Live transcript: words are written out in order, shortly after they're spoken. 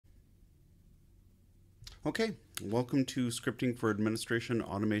Okay, welcome to Scripting for Administration,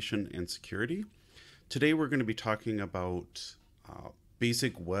 Automation, and Security. Today we're going to be talking about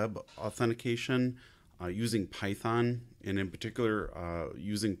basic web authentication using Python, and in particular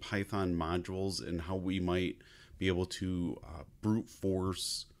using Python modules and how we might be able to brute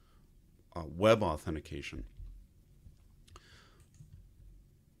force web authentication.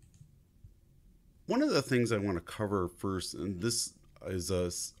 One of the things I want to cover first, and this is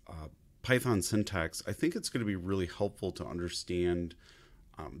a Python syntax, I think it's going to be really helpful to understand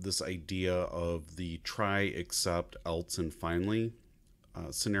this idea of the try, except, else, and finally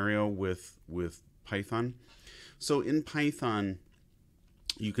scenario with Python. So in Python,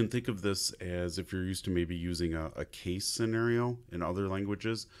 you can think of this as if you're used to maybe using a case scenario in other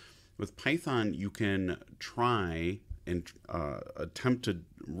languages. With Python, you can try and attempt to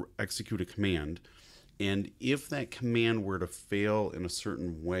execute a command. And if that command were to fail in a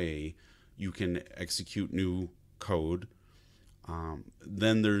certain way, you can execute new code.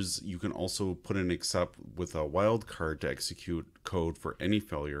 Then you can also put an except with a wildcard to execute code for any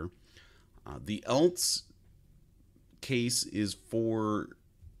failure. The else case is for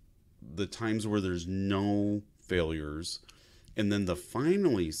the times where there's no failures. And then the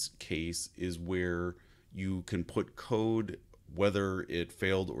finally case is where you can put code whether it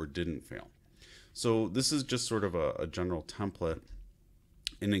failed or didn't fail. So this is just sort of a general template.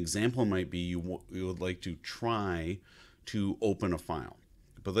 An example might be you would like to try to open a file,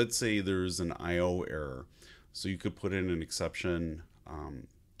 but let's say there's an IO error. So you could put in an exception,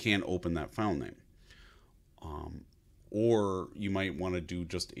 can't open that file name. Or you might want to do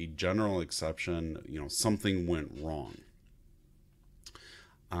just a general exception, something went wrong.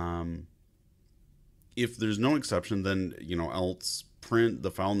 If there's no exception, then, else print the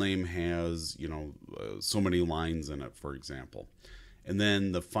file name has, so many lines in it, for example. And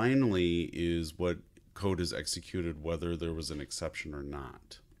then the finally is what code is executed, whether there was an exception or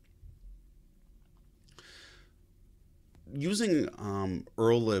not. Using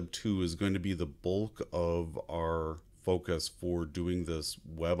EarlLib2 is going to be the bulk of our focus for doing this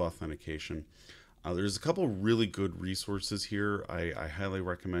web authentication. There's a couple really good resources here. I highly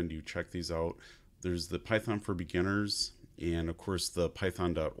recommend you check these out. There's the Python for Beginners and, of course, the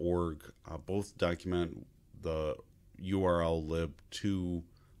python.org. Both document the URL lib2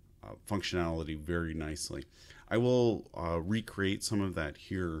 functionality very nicely. I will recreate some of that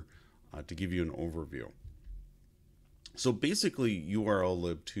here to give you an overview. So basically, URL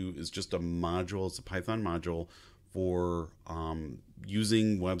lib2 is just a module. It's a Python module for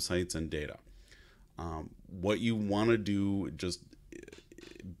using websites and data. What you want to do just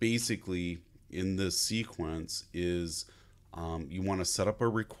basically in this sequence is you want to set up a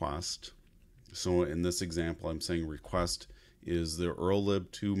request. So in this example, I'm saying request is the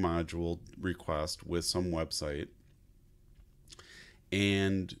EarlLib2 module request with some website.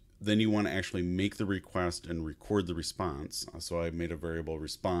 And then you want to actually make the request and record the response. So I made a variable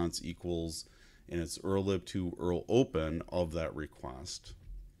response equals, and it's EarlLib2 EarlOpen of that request.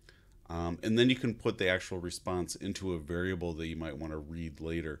 And then you can put the actual response into a variable that you might want to read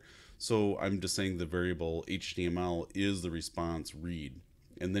later. So I'm just saying the variable HTML is the response read,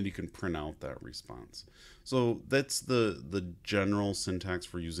 and then you can print out that response. So that's the general syntax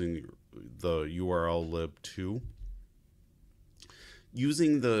for using the URL lib2.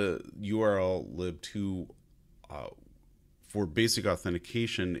 Using the URL lib2 for basic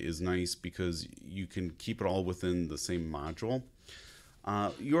authentication is nice because you can keep it all within the same module.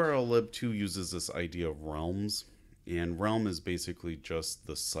 URL lib2 uses this idea of realms, and realm is basically just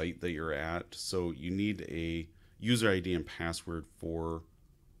the site that you're at. So you need a user ID and password for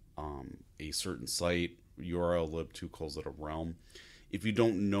a certain site. URL lib2 calls it a realm. If you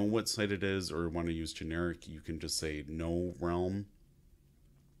don't know what site it is or want to use generic, you can just say no realm.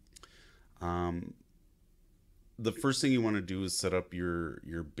 The first thing you want to do is set up your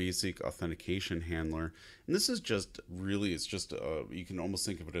basic authentication handler. And this is just really, it's just, you can almost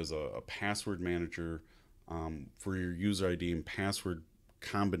think of it as a password manager for your user ID and password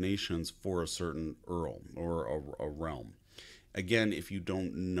combinations for a certain URL or a realm. Again, if you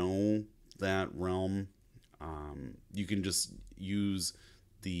don't know that realm, you can just use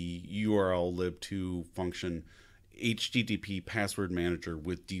the URL lib2 function HTTP password manager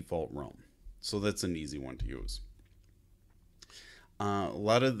with default realm. So that's an easy one to use. A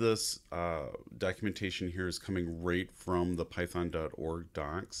lot of this documentation here is coming right from the python.org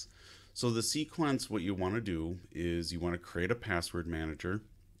docs. So the sequence, what you want to do is you want to create a password manager,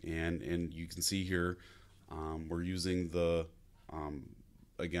 and you can see here we're using the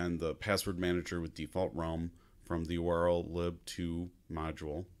again the password manager with default realm from the URL lib2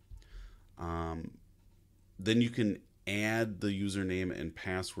 module. Then you can add the username and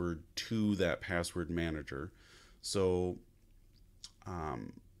password to that password manager. So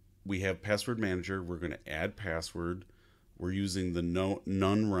we have password manager. We're going to add password. We're using the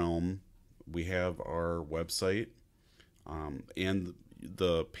none realm. We have our website and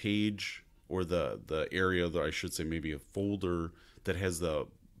the page, or the area that I should say, maybe a folder that has the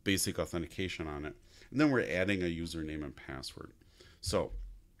basic authentication on it. And then we're adding a username and password. So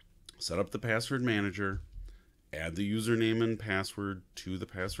set up the password manager, add the username and password to the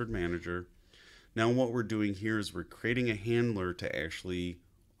password manager. Now what we're doing here is we're creating a handler to actually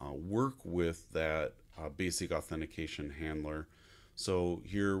work with that basic authentication handler. So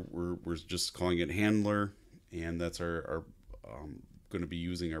here we're just calling it handler, and that's our going to be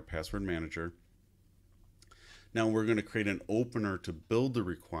using our password manager. Now we're going to create an opener to build the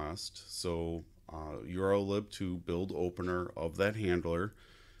request. So URL-lib to build opener of that handler,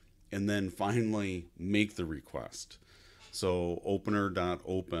 and then finally make the request. So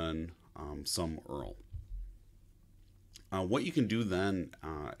opener.open some URL. What you can do then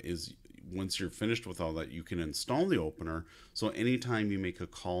is, once you're finished with all that, you can install the opener. So anytime you make a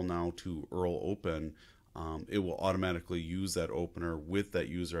call now to URL open, it will automatically use that opener with that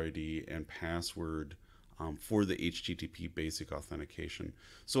user ID and password for the HTTP basic authentication.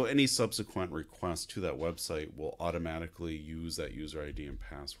 So any subsequent request to that website will automatically use that user ID and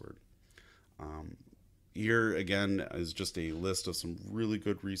password. Here again is just a list of some really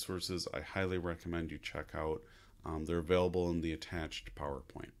good resources I highly recommend you check out. They're available in the attached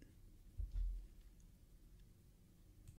PowerPoint.